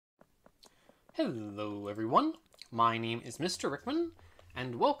Hello everyone, my name is Mr. Rickman,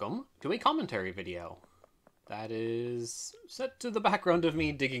 and welcome to a commentary video that is set to the background of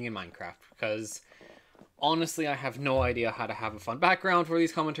me digging in Minecraft, because honestly I have no idea how to have a fun background for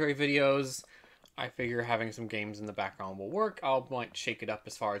these commentary videos. I figure having some games in the background will work. I might shake it up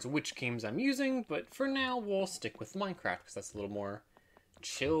as far as which games I'm using, but for now we'll stick with Minecraft because that's a little more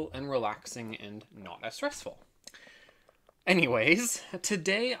chill and relaxing and not as stressful. Anyways,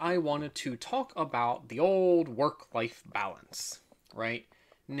 today I wanted to talk about the old work-life balance, right?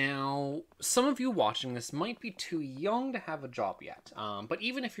 Now, some of you watching this might be too young to have a job yet, but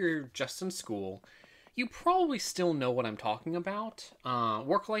even if you're just in school, you probably still know what I'm talking about.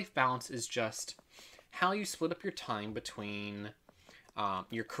 Work-life balance is just how you split up your time between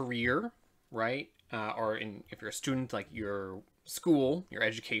your career, right? If you're a student, like your school, your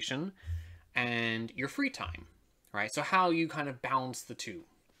education, and your free time. Right, so how you kind of balance the two.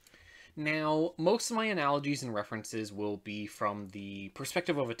 Now, most of my analogies and references will be from the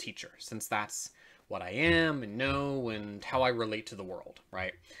perspective of a teacher, since that's what I am and know and how I relate to the world,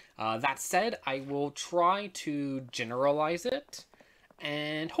 right? That said, I will try to generalize it,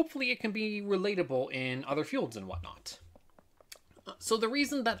 and hopefully it can be relatable in other fields and whatnot. So the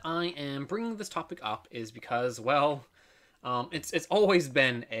reason that I am bringing this topic up is because, well, it's always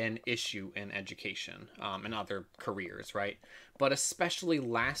been an issue in education and other careers, right? But especially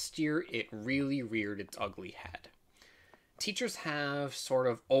last year, it really reared its ugly head. Teachers have sort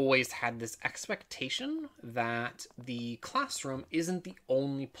of always had this expectation that the classroom isn't the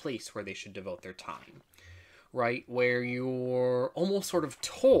only place where they should devote their time, right? Where you're almost sort of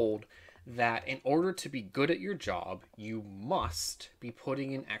told that in order to be good at your job, you must be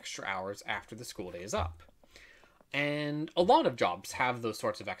putting in extra hours after the school day is up. And a lot of jobs have those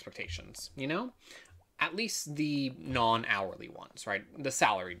sorts of expectations, you know? At least the non-hourly ones, right? The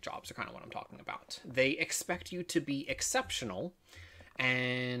salaried jobs are kind of what I'm talking about. They expect you to be exceptional,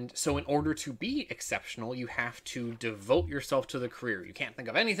 and so in order to be exceptional, you have to devote yourself to the career. You can't think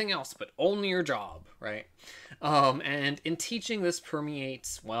of anything else but only your job, right? And in teaching, this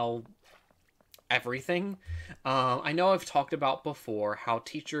permeates, well, everything. I know I've talked about before how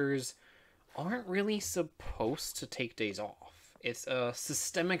teachers aren't really supposed to take days off. It's a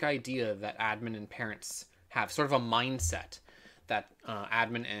systemic idea that admin and parents have, sort of a mindset that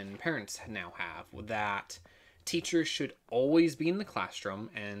admin and parents now have, that teachers should always be in the classroom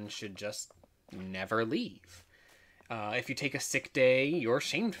and should just never leave. If you take a sick day, you're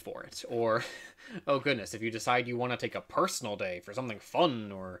shamed for it. Or, oh goodness, if you decide you want to take a personal day for something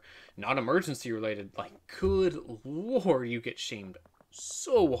fun or not emergency related, like, good lord, you get shamed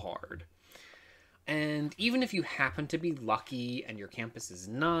so hard. And even if you happen to be lucky and your campus is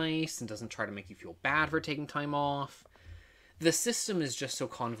nice and doesn't try to make you feel bad for taking time off, the system is just so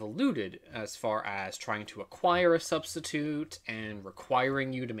convoluted as far as trying to acquire a substitute and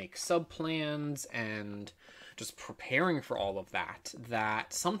requiring you to make sub-plans and just preparing for all of that,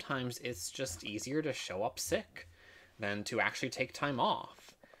 that sometimes it's just easier to show up sick than to actually take time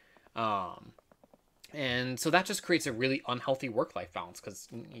off. And so that just creates a really unhealthy work-life balance because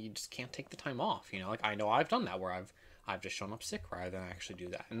you just can't take the time off, you know? Like, I know I've done that where I've just shown up sick rather than actually do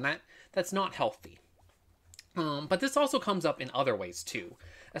that. And that's not healthy. But this also comes up in other ways too,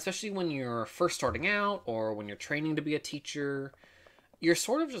 especially when you're first starting out or when you're training to be a teacher. You're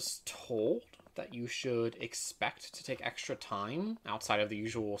sort of just told that you should expect to take extra time outside of the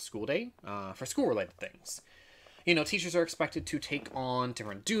usual school day for school-related things. You know, teachers are expected to take on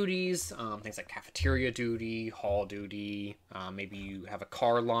different duties, things like cafeteria duty, hall duty, maybe you have a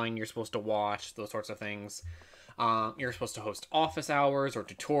car line you're supposed to watch, those sorts of things. You're supposed to host office hours or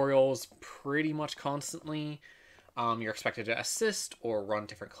tutorials pretty much constantly. You're expected to assist or run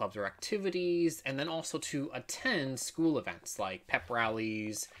different clubs or activities, and then also to attend school events like pep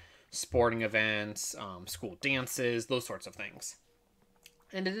rallies, sporting events, school dances, those sorts of things.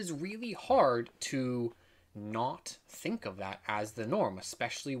 And it is really hard to not think of that as the norm,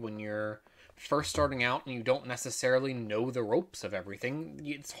 especially when you're first starting out and you don't necessarily know the ropes of everything.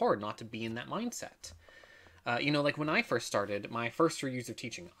 It's hard not to be in that mindset. You know, like when I first started, my first 3 years of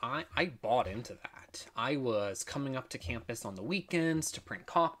teaching, I bought into that. I was coming up to campus on the weekends to print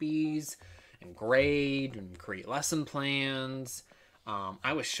copies and grade and create lesson plans.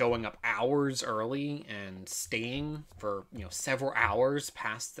 I was showing up hours early and staying for, you know, several hours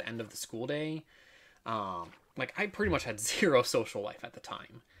past the end of the school day. Like, I pretty much had zero social life at the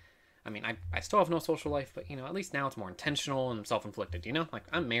time. I mean, I still have no social life, but, you know, at least now it's more intentional and self-inflicted, you know? Like,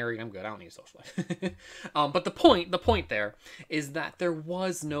 I'm married, I'm good, I don't need a social life. But the point there is that there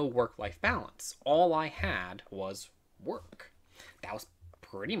was no work-life balance. All I had was work. That was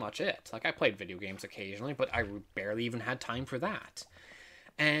pretty much it. Like, I played video games occasionally, but I barely even had time for that.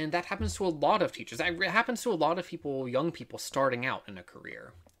 And that happens to a lot of teachers. It happens to a lot of people, young people starting out in a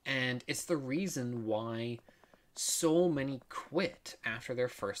career. And it's the reason why so many quit after their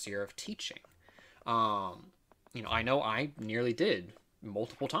first year of teaching. I know I nearly did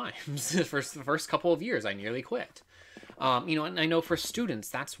multiple times. The first couple of years, I nearly quit. And I know for students,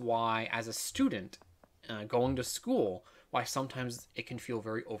 that's why, as a student, going to school, why sometimes it can feel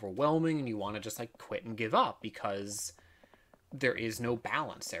very overwhelming and you want to just like quit and give up because there is no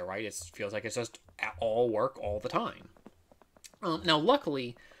balance there, right? It feels like it's just all work all the time. Now,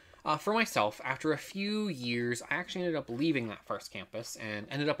 luckily, for myself, after a few years, I actually ended up leaving that first campus and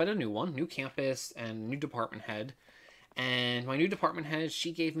ended up at a new campus and new department head. And my new department head,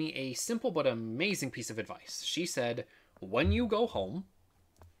 she gave me a simple but amazing piece of advice. She said, when you go home,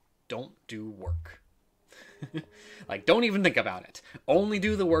 don't do work. Like, don't even think about it. Only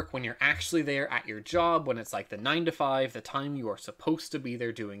do the work when you're actually there at your job, when it's like the 9 to 5, the time you are supposed to be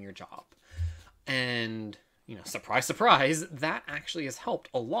there doing your job. And, surprise, surprise, that actually has helped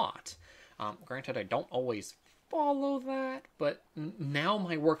a lot. Granted, I don't always follow that, but now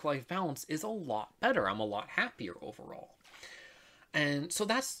my work-life balance is a lot better. I'm a lot happier overall. And so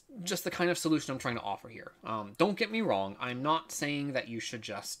that's just the kind of solution I'm trying to offer here. Don't get me wrong. I'm not saying that you should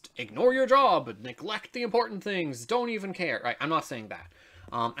just ignore your job and neglect the important things. Don't even care, right? I'm not saying that.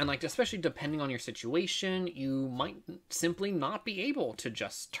 And like, especially depending on your situation, you might simply not be able to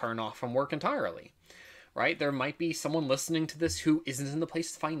just turn off from work entirely, right? There might be someone listening to this who isn't in the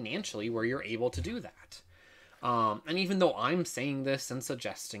place financially where you're able to do that. And even though I'm saying this and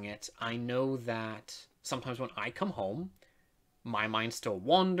suggesting it, I know that sometimes when I come home, my mind still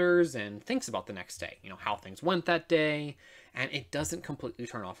wanders and thinks about the next day, how things went that day, and it doesn't completely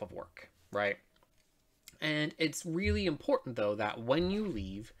turn off of work, right? And it's really important, though, that when you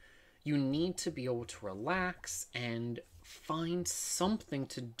leave, you need to be able to relax and find something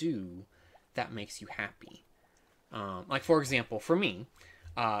to do that makes you happy. Like, for example, for me,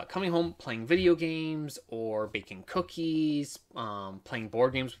 coming home, playing video games or baking cookies, playing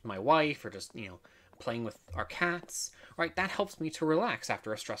board games with my wife, or just, playing with our cats, right? That helps me to relax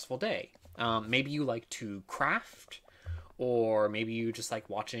after a stressful day. Maybe you like to craft, or maybe you just like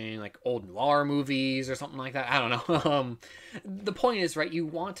watching like old noir movies or something like that. I don't know. The point is, right, you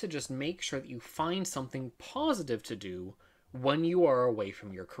want to just make sure that you find something positive to do when you are away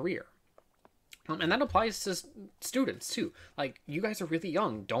from your career. And that applies to students too. Like, you guys are really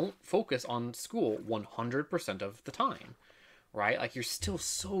young. Don't focus on school 100% of the time, right? Like, you're still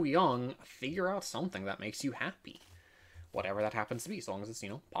so young. Figure out something that makes you happy, whatever that happens to be, as long as it's,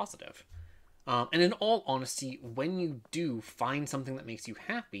 positive. And in all honesty, when you do find something that makes you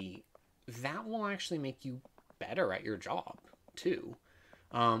happy, that will actually make you better at your job too.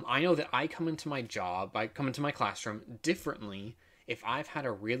 I know that I come into my classroom differently if I've had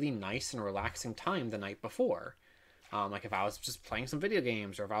a really nice and relaxing time the night before. Like if I was just playing some video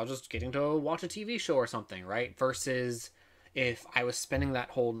games, or if I was just getting to watch a TV show or something, right? Versus if I was spending that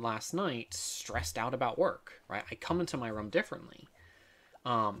whole last night stressed out about work, right? I come into my room differently.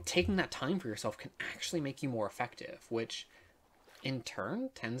 Taking that time for yourself can actually make you more effective, which in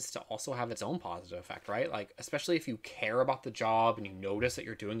turn tends to also have its own positive effect, right? Like, especially if you care about the job and you notice that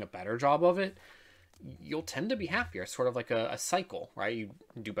you're doing a better job of it, you'll tend to be happier. It's sort of like a cycle, right? You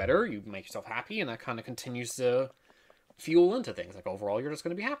do better, you make yourself happy, and that kind of continues to fuel into things. Like, overall, you're just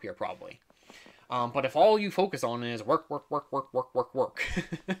going to be happier, probably. But if all you focus on is work,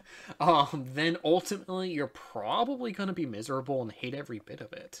 then ultimately you're probably going to be miserable and hate every bit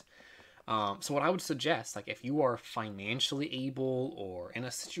of it. So what I would suggest, like if you are financially able or in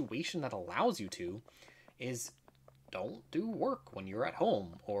a situation that allows you to, is don't do work when you're at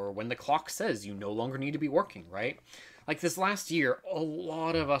home or when the clock says you no longer need to be working, right? Like this last year, a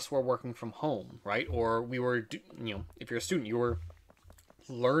lot of us were working from home, right? Or we were, if you're a student, you were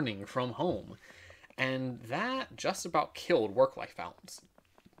learning from home. And that just about killed work-life balance,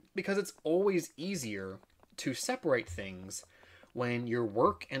 because it's always easier to separate things when your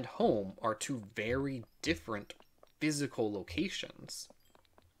work and home are two very different physical locations.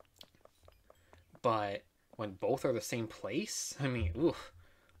 But when both are the same place, I mean,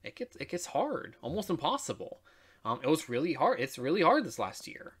 it gets hard, almost impossible. It was really hard. It's really hard this last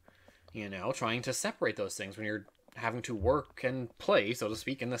year, trying to separate those things when you're having to work and play, so to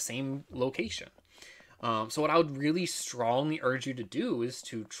speak, in the same location. So what I would really strongly urge you to do is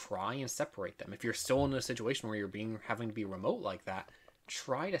to try and separate them. If you're still in a situation where you're having to be remote like that,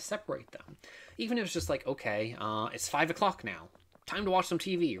 try to separate them. Even if it's just like, okay, it's 5 o'clock now. time to watch some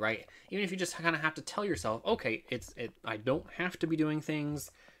TV, right? Even if you just kind of have to tell yourself, okay, I don't have to be doing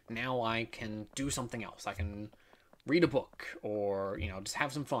things. Now I can do something else. I can read a book or, just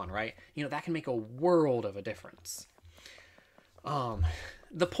have some fun, right? That can make a world of a difference.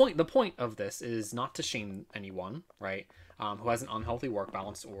 The point of this is not to shame anyone, right? Who has an unhealthy work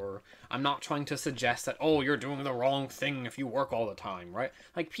balance, or I'm not trying to suggest that, oh, you're doing the wrong thing if you work all the time, right?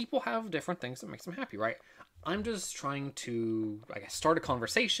 Like, people have different things that makes them happy, right? I'm just trying to, I guess, start a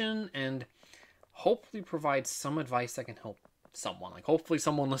conversation and hopefully provide some advice that can help someone. Like, hopefully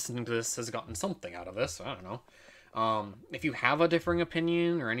someone listening to this has gotten something out of this. I don't know. If you have a differing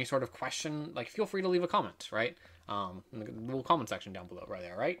opinion or any sort of question, like, feel free to leave a comment, right? In the little comment section down below, right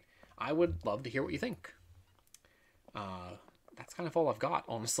there, right? I would love to hear what you think. That's kind of all I've got,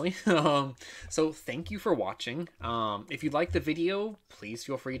 honestly. So thank you for watching. If you like the video, please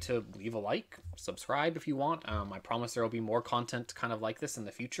feel free to leave a like, subscribe if you want. I promise there will be more content kind of like this in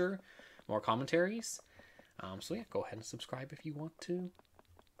the future, more commentaries. So yeah, go ahead and subscribe if you want to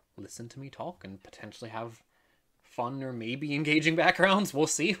listen to me talk and potentially have fun or maybe engaging backgrounds. We'll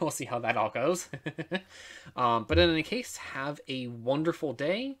see how that all goes. But in any case, have a wonderful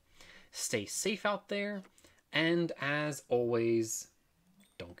day, stay safe out there, and as always,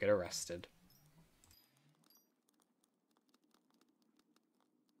 don't get arrested.